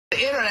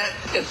internet,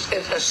 it's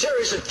a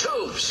series of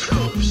tubes.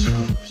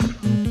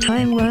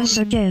 Time once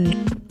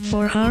again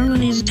for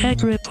Harmony's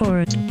Tech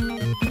Report.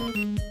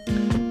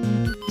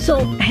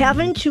 So,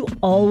 haven't you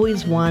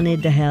always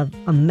wanted to have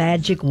a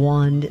magic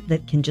wand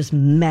that can just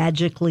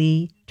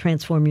magically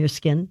transform your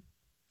skin?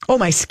 Oh,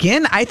 my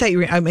skin? I thought you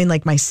were, I mean,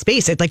 like my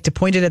space. I'd like to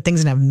point it at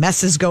things and have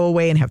messes go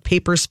away and have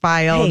papers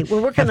filed. Hey,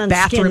 we're working have on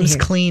bathrooms skin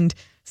here. cleaned.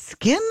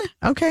 Skin?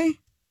 Okay.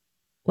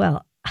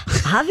 Well,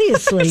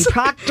 obviously,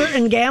 Procter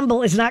 &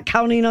 Gamble is not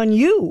counting on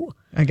you.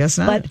 I guess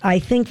not. But I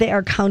think they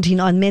are counting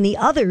on many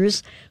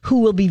others who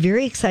will be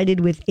very excited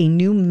with a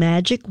new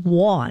magic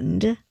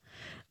wand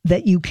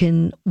that you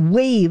can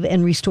wave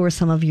and restore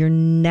some of your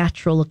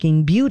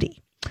natural-looking beauty.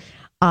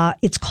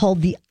 It's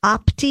called the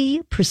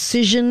Opti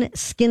Precision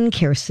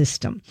Skincare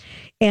System.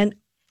 And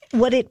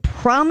what it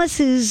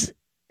promises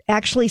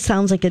actually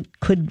sounds like it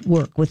could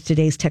work with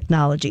today's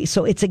technology.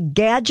 So it's a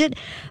gadget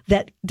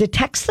that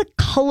detects the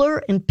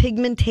color and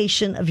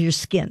pigmentation of your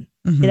skin.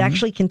 Mm-hmm. It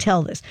actually can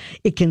tell this.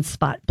 It can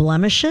spot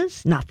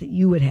blemishes, not that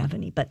you would have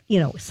any, but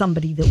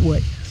somebody that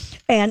would.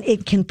 And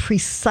it can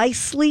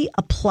precisely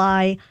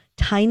apply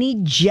tiny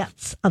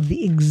jets of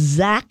the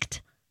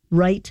exact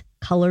right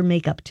color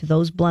makeup to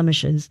those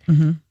blemishes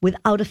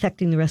without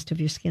affecting the rest of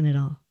your skin at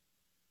all.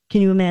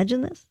 Can you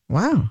imagine this?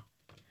 Wow.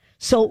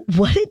 So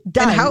what it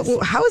does... And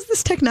how is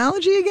this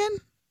technology again?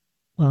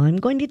 Well, I'm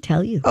going to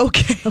tell you.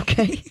 Okay.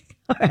 Okay.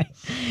 All right.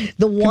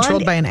 The wand...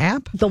 Controlled by an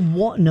app?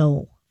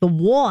 No. The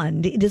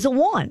wand, it is a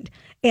wand.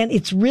 And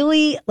it's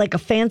really like a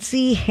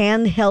fancy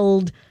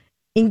handheld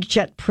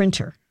inkjet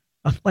printer,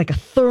 like a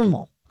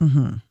thermal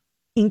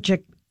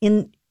inkjet.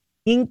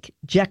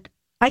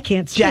 I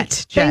can't speak.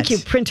 Jet. Thank you,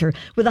 printer,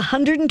 with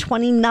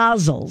 120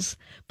 nozzles.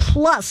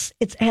 Plus,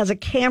 it has a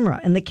camera,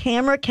 and the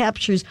camera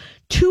captures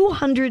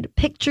 200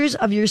 pictures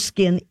of your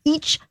skin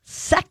each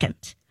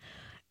second.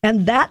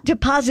 And that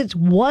deposits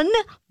 1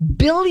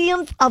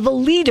 billionth of a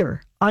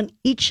liter on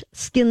each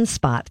skin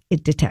spot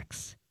it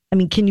detects. I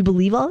mean, can you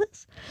believe all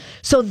this?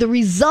 So the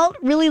result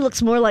really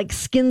looks more like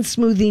skin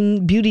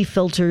smoothing beauty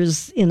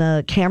filters in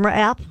a camera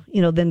app,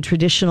 than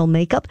traditional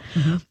makeup.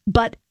 Mm-hmm.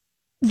 But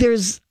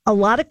there's a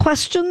lot of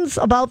questions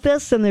about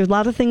this, and there's a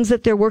lot of things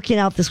that they're working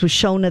out. This was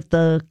shown at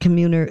the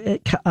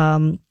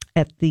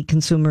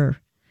consumer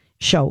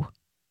show,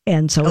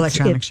 and so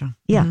electronic show,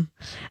 yeah.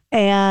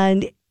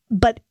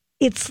 But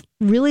it's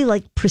really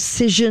like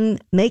precision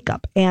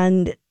makeup,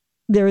 and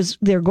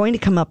they're going to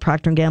come up,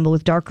 Procter & Gamble,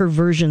 with darker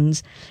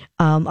versions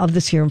of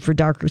the serum for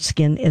darker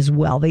skin as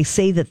well. They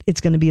say that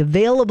it's going to be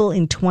available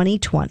in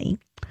 2020.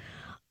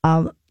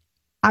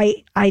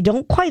 I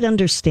don't quite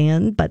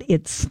understand, but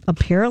it's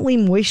apparently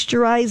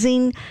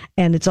moisturizing,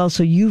 and it's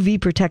also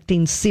UV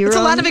protecting serum. It's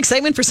a lot of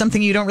excitement for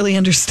something you don't really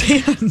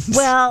understand.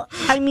 Well,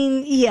 I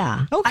mean,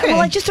 yeah. Okay.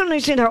 I just don't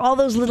understand how all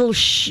those little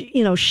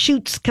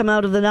shoots come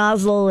out of the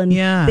nozzle and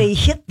they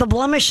hit the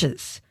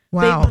blemishes.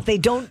 Wow. But they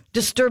don't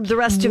disturb the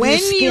rest of your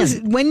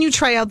skin. When you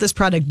try out this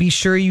product, be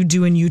sure you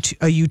do a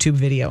YouTube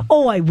video.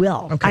 Oh, I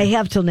will. Okay. I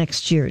have till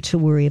next year to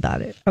worry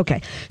about it.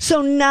 Okay.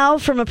 So now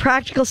from a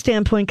practical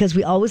standpoint, because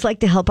we always like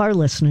to help our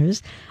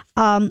listeners,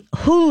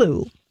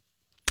 Hulu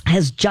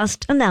has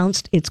just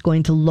announced it's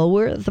going to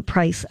lower the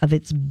price of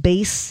its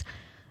base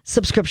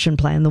subscription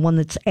plan, the one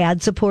that's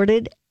ad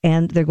supported,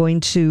 and they're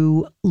going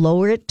to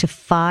lower it to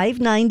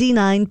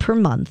 $5.99 per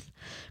month.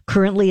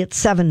 Currently at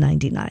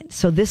 $7.99.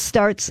 So this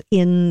starts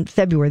in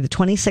February, the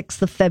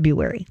 26th of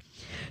February.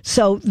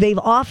 So they've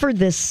offered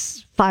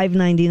this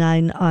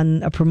 $5.99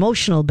 on a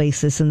promotional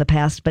basis in the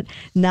past, but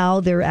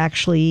now they're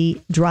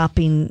actually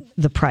dropping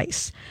the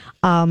price.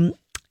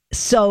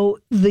 So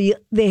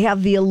they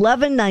have the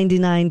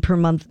 $11.99 per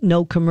month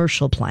no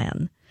commercial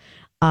plan,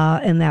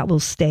 and that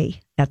will stay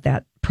at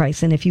that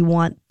price. And if you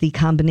want the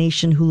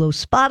combination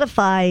Hulu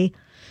Spotify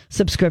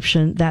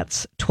subscription,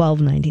 that's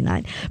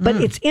 $12.99. But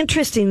it's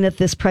interesting that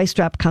this price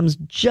drop comes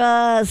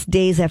just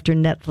days after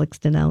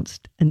Netflix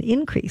announced an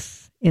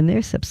increase in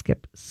their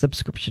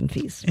subscription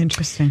fees.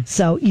 Interesting.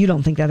 So you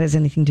don't think that has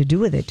anything to do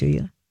with it, do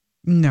you?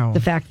 No. The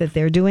fact that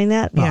they're doing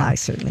that? Well, Yeah. I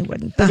certainly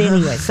wouldn't. But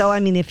anyway, so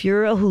I mean, if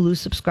you're a Hulu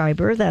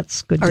subscriber,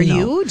 that's good to know. Are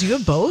you? Do you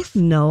have both?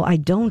 No, I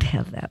don't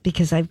have that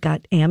because I've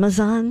got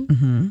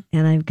Amazon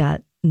and I've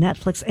got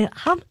Netflix. And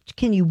how much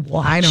can you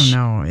watch? I don't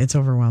know. It's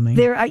overwhelming.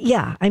 There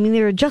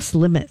are just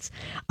limits.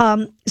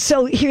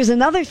 So here's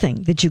another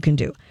thing that you can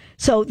do.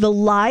 So the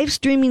live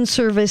streaming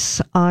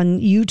service on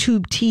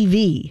YouTube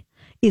TV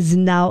is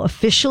now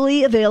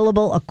officially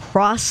available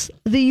across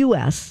the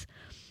U.S.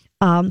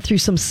 Through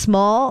some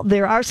small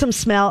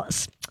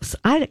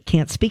I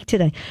can't speak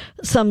today.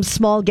 Some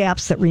small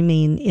gaps that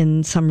remain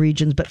in some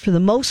regions, but for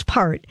the most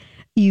part,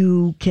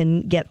 you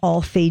can get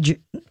all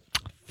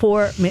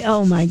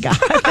oh my God.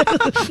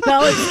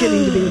 Now it's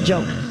getting to be a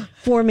joke.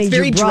 4 major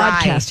very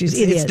broadcasters.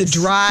 Dry. It's the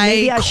dry,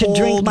 Maybe I should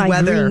drink my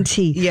weather. green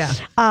tea. Yeah.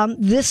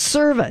 This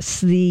service,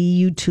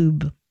 the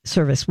YouTube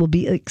service, will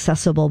be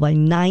accessible by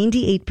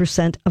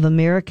 98% of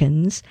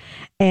Americans,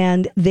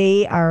 and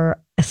they are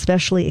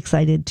especially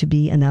excited to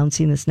be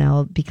announcing this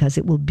now because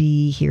it will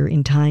be here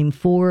in time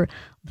for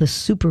the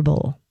Super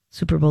Bowl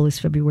Super Bowl is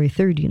February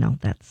 3rd, you know,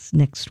 that's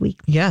next week.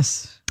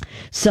 Yes.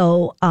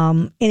 So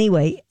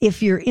anyway,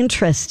 if you're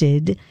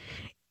interested,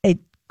 it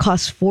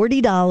costs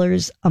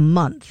 $40 a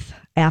month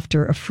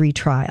after a free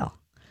trial.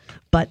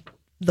 But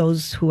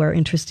those who are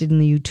interested in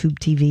the YouTube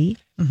TV,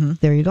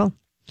 there you go.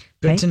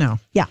 Good to know.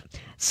 Yeah.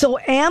 So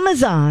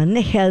Amazon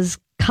has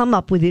come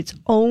up with its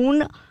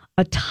own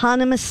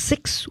autonomous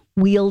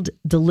 6-wheeled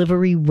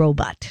delivery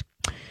robot.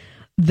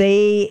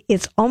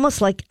 It's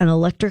almost like an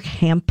electric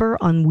hamper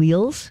on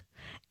wheels,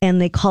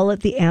 and they call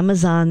it the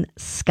Amazon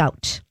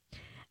Scout.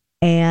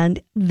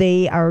 And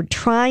they are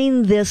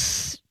trying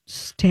this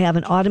to have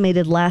an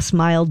automated last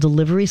mile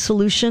delivery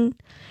solution.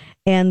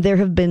 And there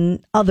have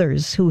been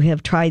others who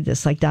have tried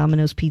this, like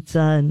Domino's Pizza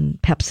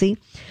and Pepsi.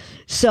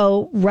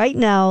 So right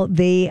now,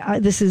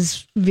 this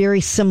is very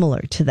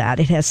similar to that.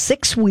 It has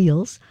 6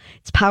 wheels.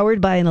 It's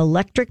powered by an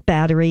electric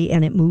battery,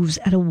 and it moves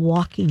at a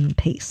walking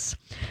pace.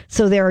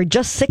 So there are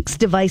just 6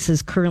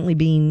 devices currently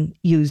being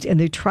used, and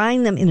they're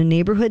trying them in a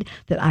neighborhood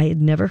that I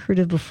had never heard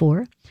of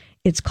before.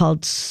 It's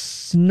called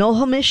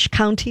Snohomish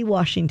County,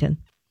 Washington.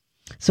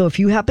 So if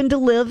you happen to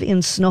live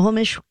in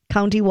Snohomish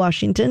County,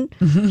 Washington,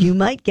 you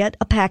might get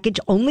a package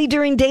only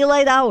during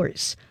daylight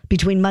hours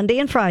between Monday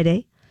and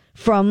Friday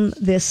from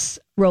this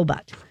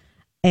robot.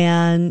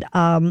 And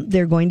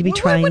they're going to be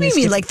trying What do you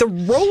this mean? Like the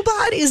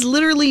robot is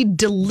literally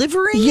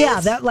delivering Yeah,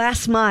 it? that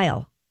last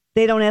mile.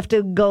 They don't have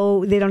to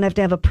go, they don't have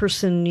to have a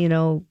person,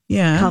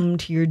 come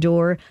to your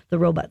door. The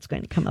robot's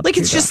going to come up Like to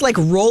your it's just door. like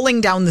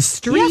rolling down the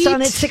street? Yes,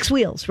 on its 6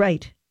 wheels,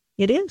 right.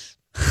 It is.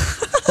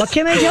 What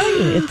can I tell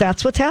you?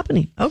 That's what's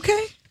happening.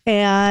 Okay.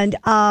 And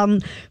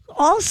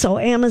also,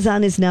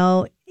 Amazon is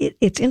now,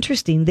 it's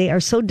interesting. They are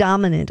so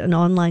dominant in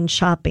online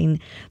shopping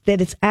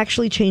that it's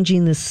actually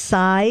changing the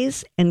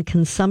size and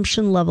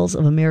consumption levels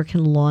of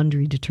American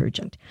laundry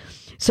detergent.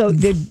 So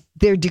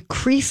they're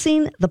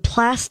decreasing the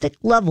plastic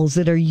levels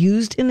that are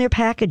used in their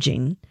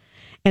packaging,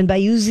 and by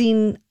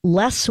using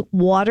less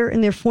water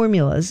in their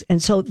formulas.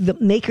 And so the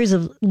makers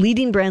of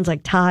leading brands like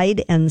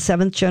Tide and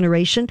Seventh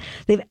Generation,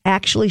 they've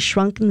actually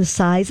shrunken the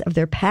size of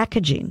their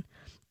packaging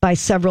by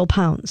several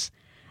pounds.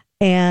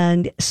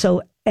 And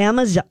so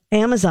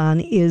Amazon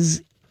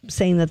is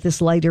saying that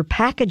this lighter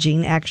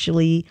packaging,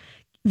 actually,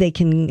 they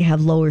can have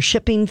lower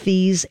shipping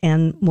fees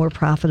and more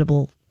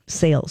profitable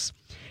sales.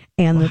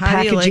 And the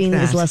how do you like packaging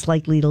is that? less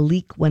likely to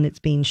leak when it's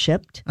being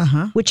shipped,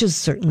 which is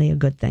certainly a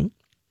good thing.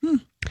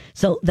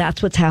 So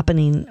that's what's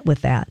happening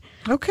with that.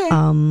 Okay.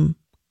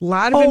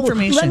 Lot of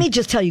information. Let me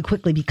just tell you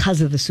quickly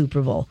because of the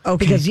Super Bowl.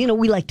 Okay. Because,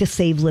 we like to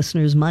save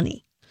listeners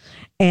money.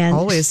 And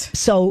Always.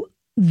 So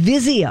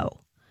Vizio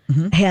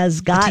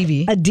has got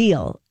TV. a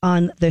deal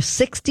on their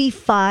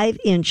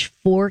 65-inch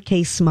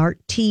 4K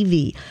smart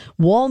TV.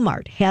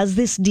 Walmart has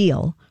this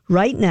deal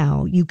right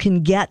now. You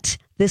can get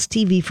this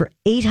TV for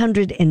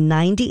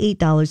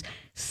 $898,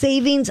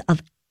 savings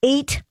of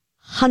 $800.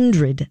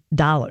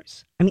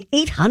 I mean,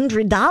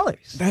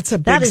 $800. That's a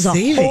big That is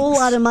savings. a whole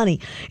lot of money.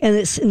 And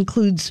this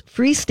includes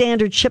free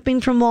standard shipping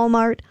from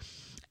Walmart.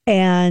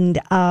 And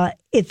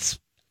it's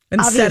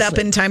And set up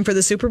obviously- in time for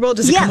the Super Bowl?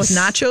 Does it come with Yes.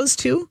 nachos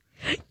too?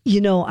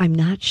 I'm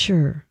not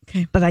sure.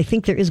 Okay. But I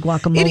think there is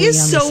guacamole It is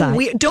on the so side.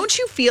 weird. Don't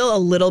you feel a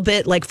little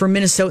bit like for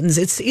Minnesotans,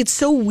 it's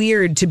so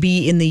weird to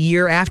be in the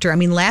year after. I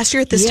mean, last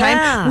year at this Yeah.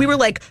 time, we were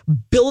like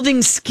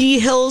building ski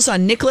hills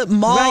on Nicollet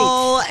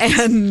Mall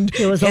and,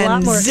 It was a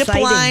lot more zip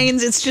exciting.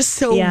 lines. It's just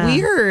so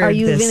weird. Are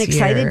you this even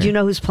excited? year. Do you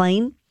know who's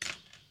playing?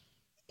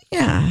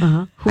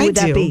 Yeah. Who would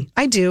that be?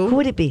 I do. Who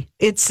would it be?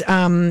 It's it's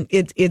One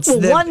it's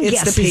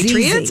guess the is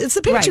Patriots. easy. It's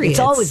the Right, Patriots. it's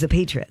always the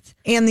Patriots.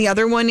 And the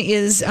other one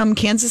is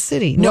Kansas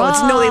City. No,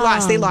 they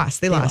lost.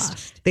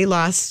 They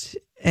lost.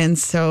 And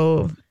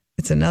so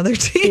it's another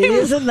team. It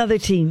is another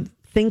team.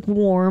 Think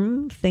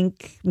warm.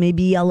 Think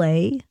maybe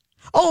LA.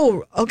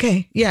 Oh,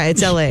 okay. Yeah,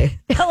 it's LA.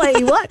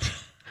 LA what?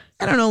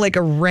 I don't know, like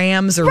a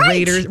Rams or Right.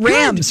 Raiders. Good.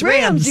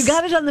 Rams. You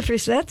got it on the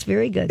first. That's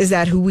very good. Is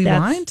that who we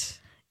That's- want?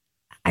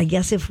 I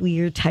guess if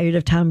we're tired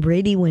of Tom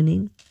Brady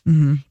winning,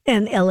 Mm-hmm.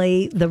 and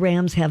LA, the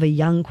Rams have a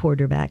young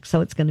quarterback,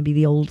 so it's going to be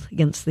the old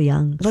against the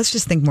young. Let's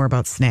just think more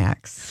about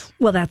snacks.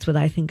 Well, that's what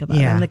I think about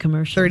in the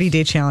commercial.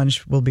 30-day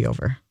challenge will be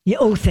over. Yeah,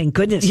 oh, thank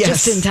goodness.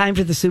 Yes. Just in time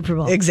for the Super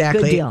Bowl.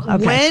 Exactly. Good deal.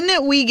 Okay.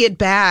 When we get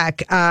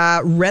back,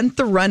 Rent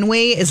the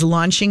Runway is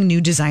launching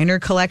new designer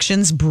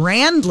collections.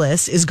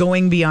 Brandless is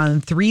going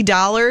beyond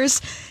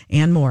 $3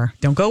 and more.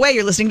 Don't go away.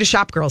 You're listening to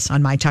Shop Girls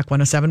on My Talk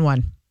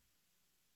 107.1.